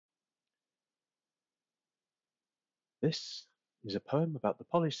This is a poem about the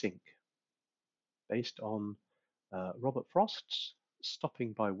polysync based on Robert Frost's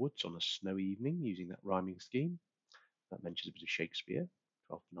Stopping by Woods on a Snowy Evening using that rhyming scheme. That mentions a bit of Shakespeare,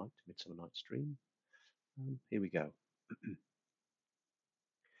 Twelfth Night, Midsummer Night's Dream. Here we go.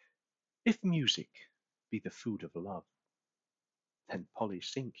 If music be the food of love, then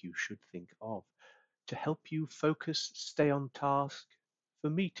polysync you should think of to help you focus, stay on task,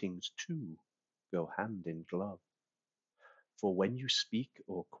 for meetings too go hand in glove. For when you speak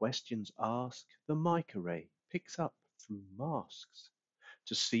or questions ask, the mic array picks up through masks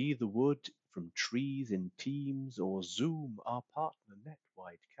to see the wood from trees in teams or zoom our partner net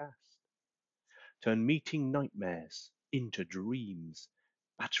wide cast. Turn meeting nightmares into dreams.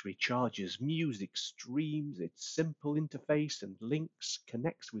 Battery charges, music streams, its simple interface and links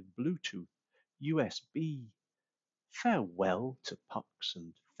connects with Bluetooth, USB. Farewell to pucks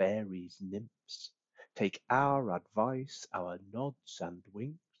and fairies, nymphs. Take our advice, our nods and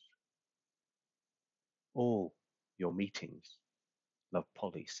winks. All your meetings love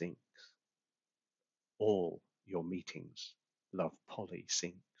polysyncs. All your meetings love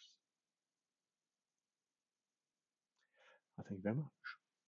polysyncs. I thank you very much.